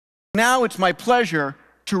Now it's my pleasure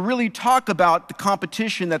to really talk about the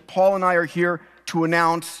competition that Paul and I are here to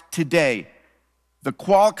announce today, the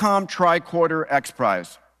Qualcomm Tricorder X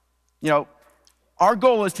Prize. Our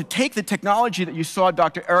goal is to take the technology that you saw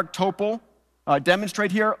Dr. Eric Topol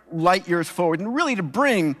demonstrate here light years forward, and really to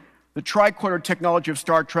bring the tricorder technology of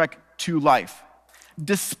Star Trek to life.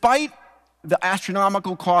 Despite the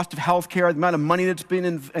astronomical cost of healthcare, the amount of money that's been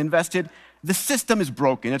invested, the system is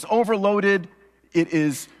broken. It's overloaded. It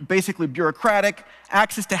is basically bureaucratic.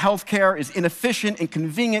 Access to healthcare is inefficient,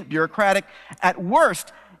 inconvenient, bureaucratic. At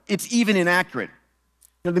worst, it's even inaccurate.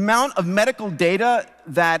 The amount of medical data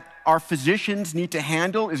that our physicians need to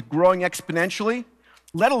handle is growing exponentially,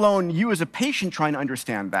 let alone you as a patient trying to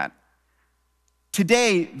understand that.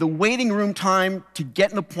 Today, the waiting room time to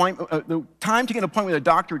get an appointment, the time to get an appointment with a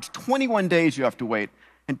doctor, it's 21 days you have to wait,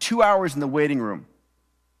 and 2 hours in the waiting room.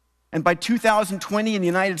 And by 2020 in the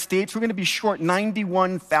United States, we're going to be short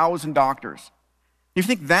 91,000 doctors. If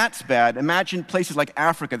you think that's bad, imagine places like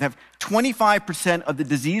Africa that have 25% of the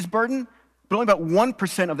disease burden, but only about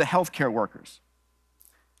 1% of the healthcare workers.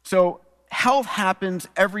 So health happens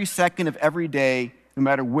every second of every day, no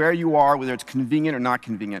matter where you are, whether it's convenient or not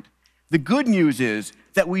convenient. The good news is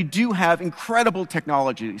that we do have incredible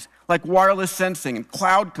technologies like wireless sensing and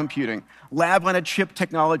cloud computing, lab-on-a-chip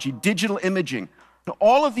technology, digital imaging. Now,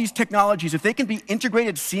 all of these technologies, if they can be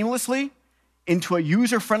integrated seamlessly into a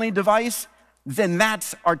user-friendly device, then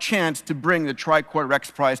that's our chance to bring the Tricorder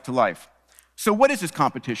X Prize to life. So what is this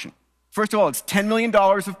competition? First of all, it's $10 million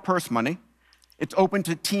of purse money. It's open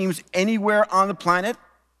to teams anywhere on the planet.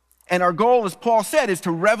 And our goal, as Paul said, is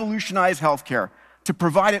to revolutionize healthcare, to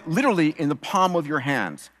provide it literally in the palm of your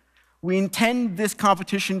hands. We intend this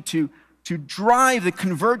competition to drive the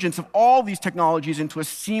convergence of all these technologies into a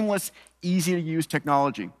seamless, easy-to-use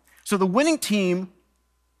technology. So the winning team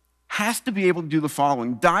has to be able to do the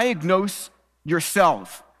following: diagnose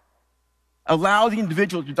yourself. Allow the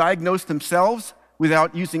individual to diagnose themselves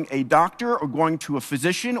without using a doctor or going to a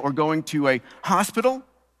physician or going to a hospital.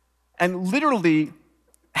 And literally,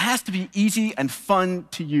 has to be easy and fun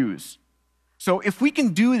to use. So if we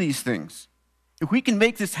can do these things, if we can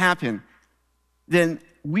make this happen, then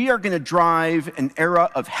we are going to drive an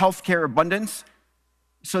era of healthcare abundance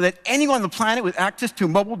so that anyone on the planet with access to a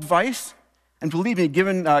mobile device, and believe me,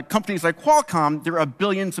 given companies like Qualcomm, there are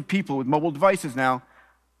billions of people with mobile devices now,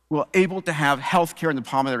 will be able to have healthcare in the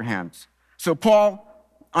palm of their hands. So Paul,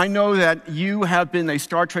 I know that you have been a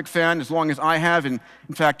Star Trek fan as long as I have, and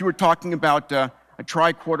in fact, you were talking about a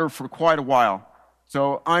tricorder for quite a while.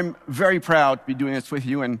 So I'm very proud to be doing this with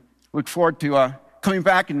you and look forward to coming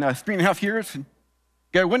back in 3.5 years and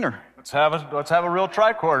get a winner. Let's have a real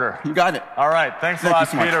tricorder. You got it. All right. Thanks a lot,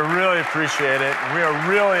 Peter. Really appreciate it. We are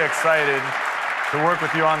really excited to work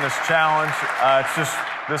with you on this challenge.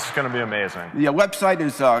 This is going to be amazing. The website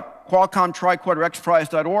is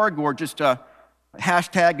qualcommtricorderxprize.org, or just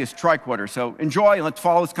hashtag is tricorder. So enjoy and let's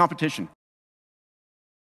follow this competition.